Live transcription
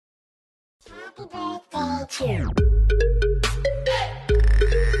Hello,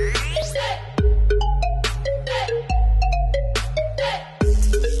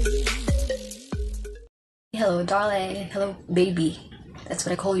 darling. Hello, baby. That's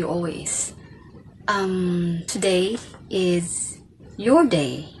what I call you always. Today is your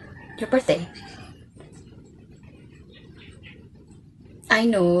day, your birthday. I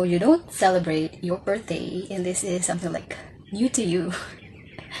know you don't celebrate your birthday, and this is something like new to you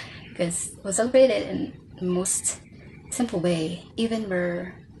because we celebrate it in the most simple way, even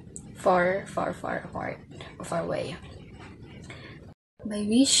we're far apart or far away. My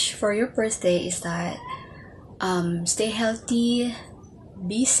wish for your birthday is that stay healthy,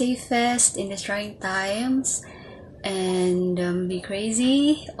 be safest in the trying times, and be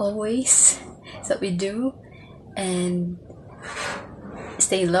crazy always. That's what we do, and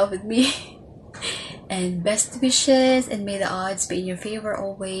stay in love with me. And best wishes, and may the odds be in your favor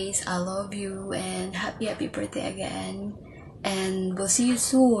always. I love you, and happy birthday again, and we'll see you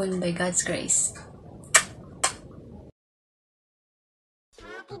soon by God's grace.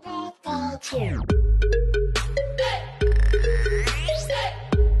 Happy birthday to you.